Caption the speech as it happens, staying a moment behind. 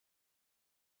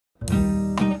Did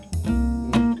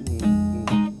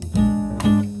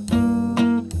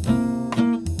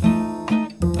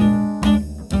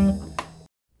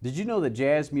you know that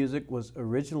jazz music was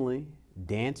originally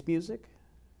dance music?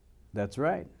 That's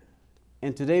right.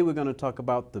 And today we're going to talk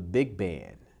about the big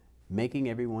band, making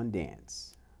everyone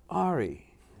dance. Ari,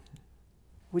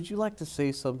 would you like to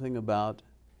say something about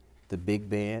the big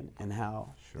band and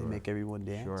how they make everyone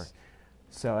dance? Sure.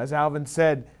 So as Alvin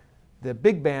said, the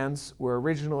big bands were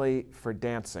originally for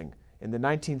dancing. In the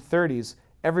 1930s,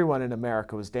 everyone in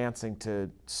America was dancing to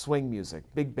swing music,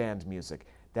 big band music.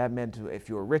 That meant if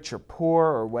you were rich or poor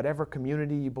or whatever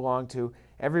community you belonged to,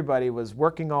 everybody was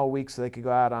working all week so they could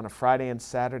go out on a Friday and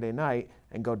Saturday night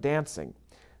and go dancing.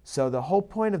 So the whole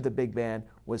point of the big band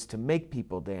was to make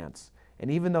people dance. And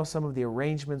even though some of the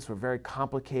arrangements were very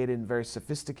complicated and very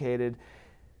sophisticated,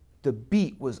 the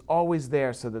beat was always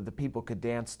there so that the people could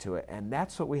dance to it. And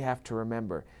that's what we have to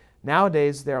remember.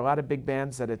 Nowadays, there are a lot of big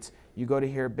bands that you go to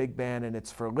hear a big band and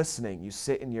it's for listening. You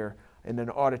sit in an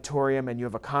auditorium and you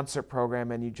have a concert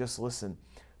program and you just listen.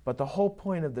 But the whole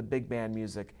point of the big band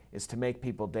music is to make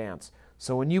people dance.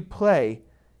 So when you play,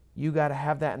 you got to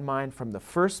have that in mind from the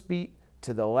first beat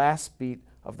to the last beat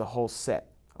of the whole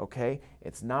set, okay?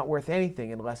 It's not worth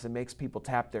anything unless it makes people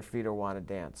tap their feet or want to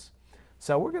dance.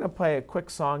 So we're going to play a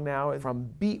quick song now. From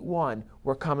beat 1,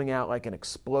 we're coming out like an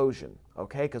explosion,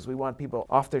 okay? Because we want people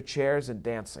off their chairs and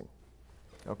dancing.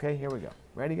 Okay, here we go.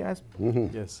 Ready, guys?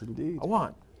 Mm-hmm. Yes, indeed. A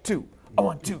 1, 2, a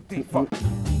 1, 2, 3, 4.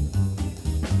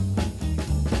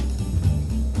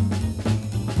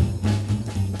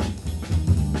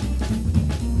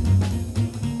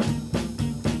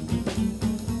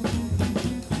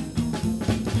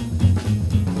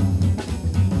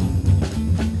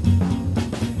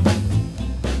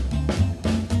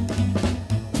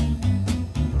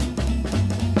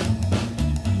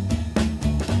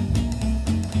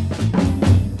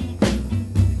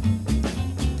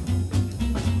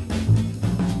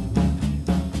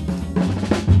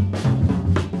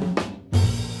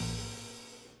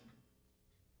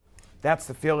 That's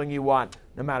the feeling you want,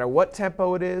 no matter what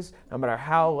tempo it is, no matter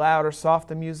how loud or soft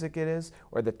the music it is,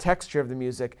 or the texture of the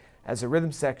music. As a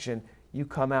rhythm section, you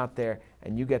come out there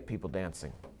and you get people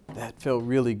dancing. That felt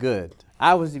really good.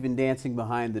 I was even dancing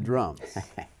behind the drums.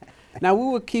 Now,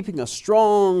 we were keeping a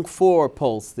strong 4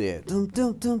 pulse there. Dum,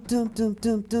 dum, dum, dum, dum,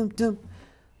 dum, dum, dum.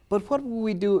 But what would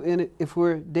we do if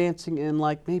we're dancing in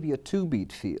like maybe a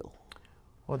 2-beat feel?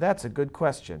 Well, that's a good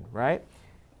question, right?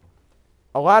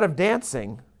 A lot of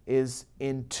dancing is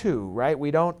in 2, right?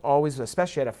 We don't always,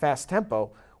 especially at a fast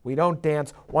tempo, we don't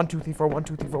dance 1, 2, 3, 4, 1,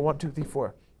 2, 3, 4, 1, 2, 3,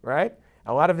 4, right?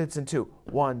 A lot of it's in 2.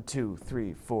 1, 2,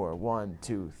 3, 4, 1,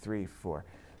 2, 3, 4.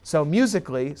 So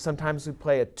musically, sometimes we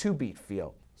play a 2-beat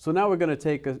feel. So now we're going to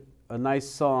take a nice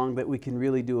song that we can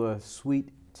really do a sweet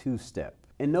 2-step.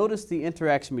 And notice the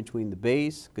interaction between the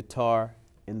bass, guitar,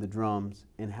 and the drums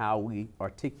and how we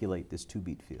articulate this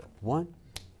 2-beat feel. 1,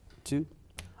 2,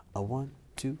 a 1,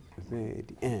 2, ready,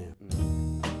 and.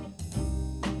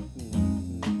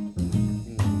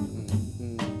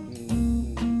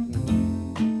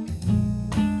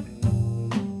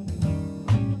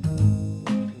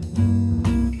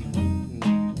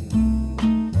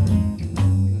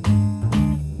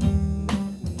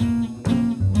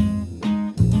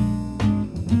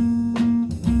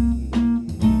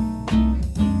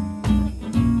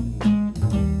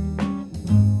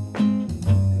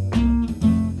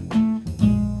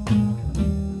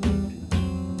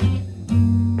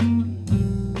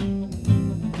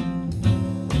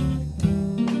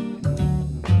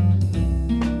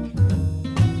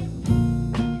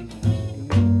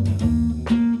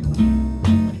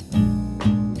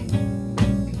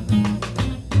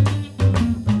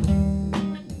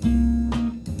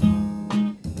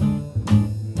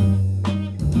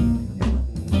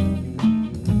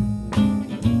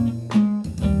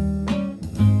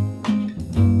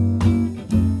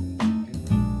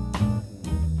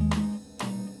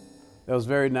 That was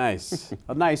very nice.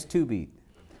 A nice 2-beat.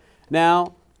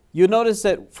 Now, you'll notice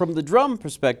that from the drum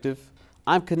perspective,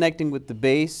 I'm connecting with the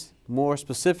bass more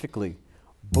specifically.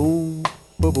 Boom,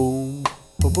 ba-boom,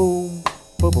 ba-boom,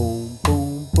 ba-boom,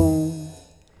 boom, boom.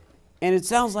 And it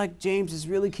sounds like James is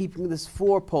really keeping this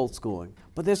 4 pulse going,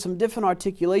 but there's some different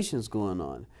articulations going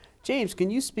on. James, can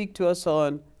you speak to us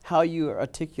on how you are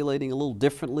articulating a little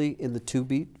differently in the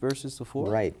 2-beat versus the 4?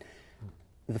 Right.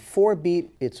 The 4-beat,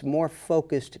 it's more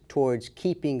focused towards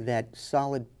keeping that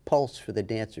solid pulse for the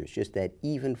dancers, just that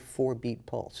even 4-beat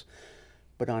pulse.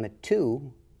 But on a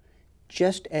 2,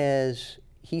 just as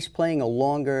he's playing a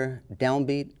longer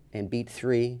downbeat and beat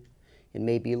 3, and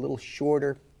maybe a little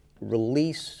shorter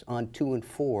release on 2 and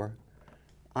 4,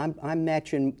 I'm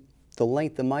matching the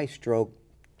length of my stroke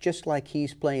just like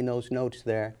he's playing those notes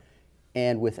there,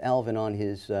 and with Alvin on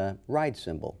his ride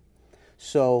cymbal.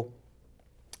 So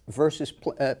versus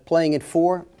playing in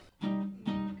 4, and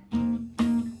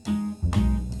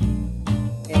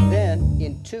then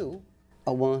in 2,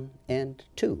 a 1 and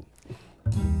 2.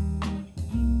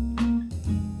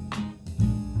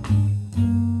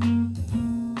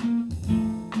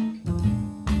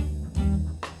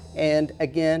 And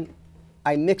again,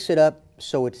 I mix it up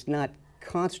so it's not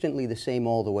constantly the same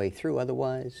all the way through,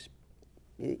 otherwise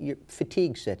your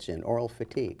fatigue sets in, oral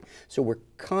fatigue. So we're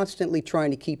constantly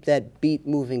trying to keep that beat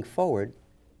moving forward,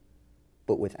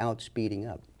 but without speeding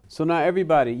up. So now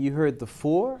everybody, you heard the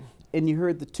 4 and you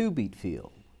heard the 2-beat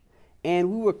feel.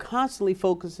 And we were constantly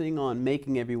focusing on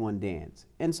making everyone dance.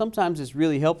 And sometimes it's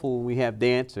really helpful when we have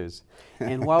dancers.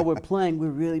 And while we're playing, we're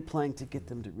really playing to get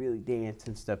them to really dance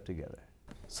and step together.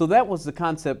 So that was the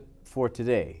concept for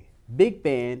today. Big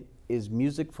band is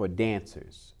music for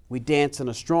dancers. We dance in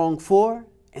a strong 4,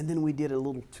 and then we did a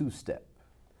little 2-step.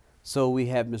 So we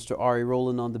have Mr. Ari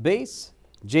Roland on the bass,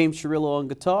 James Chirillo on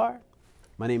guitar.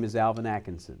 My name is Alvin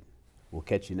Atkinson. We'll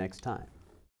catch you next time.